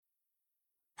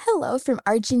Hello from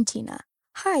Argentina.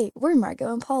 Hi, we're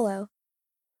Margot and Paulo.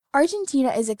 Argentina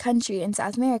is a country in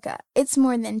South America. It's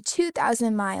more than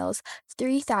 2,000 miles,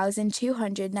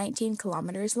 3,219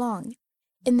 kilometers long.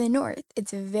 In the north,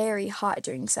 it's very hot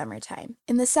during summertime.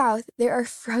 In the south, there are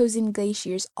frozen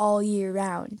glaciers all year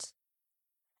round.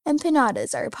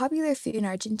 Empanadas are a popular food in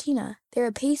Argentina. They're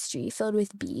a pastry filled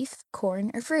with beef,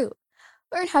 corn, or fruit.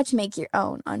 Learn how to make your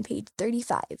own on page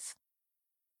 35.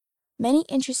 Many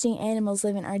interesting animals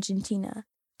live in Argentina: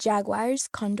 jaguars,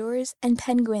 condors, and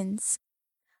penguins.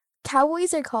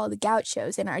 Cowboys are called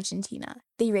gauchos in Argentina.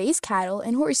 They raise cattle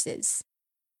and horses.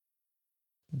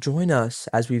 Join us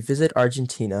as we visit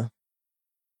Argentina.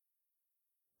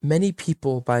 Many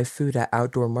people buy food at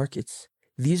outdoor markets.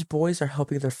 These boys are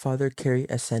helping their father carry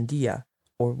a sandía,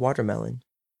 or watermelon.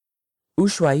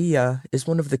 Ushuaia is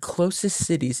one of the closest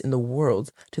cities in the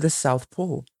world to the South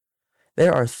Pole.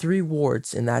 There are 3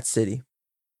 wards in that city.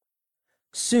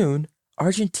 Soon,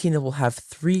 Argentina will have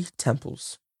 3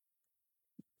 temples.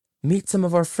 Meet some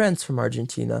of our friends from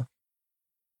Argentina.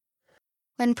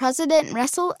 When President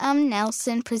Russell M.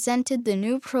 Nelson presented the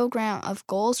new program of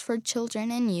goals for children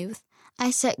and youth,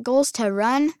 I set goals to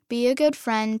run, be a good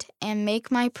friend, and make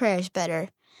my prayers better.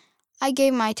 I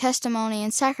gave my testimony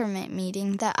in sacrament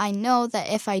meeting that I know that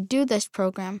if I do this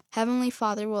program, Heavenly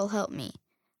Father will help me.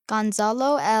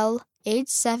 Gonzalo L., age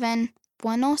 7,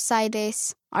 Buenos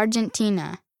Aires,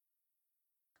 Argentina.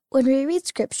 When we read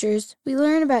scriptures, we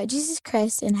learn about Jesus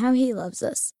Christ and how he loves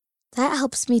us. That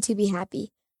helps me to be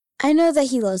happy. I know that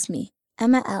he loves me.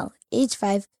 Emma L., age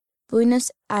 5,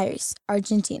 Buenos Aires,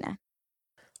 Argentina.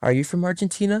 Are you from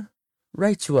Argentina?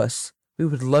 Write to us. We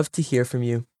would love to hear from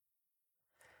you.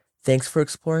 Thanks for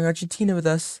exploring Argentina with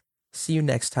us. See you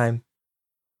next time.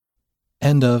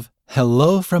 End of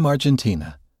Hello from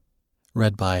Argentina.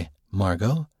 Read by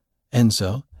Margot,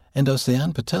 Enzo, and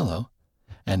Ocean Patello,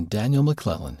 and Daniel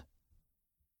McClellan.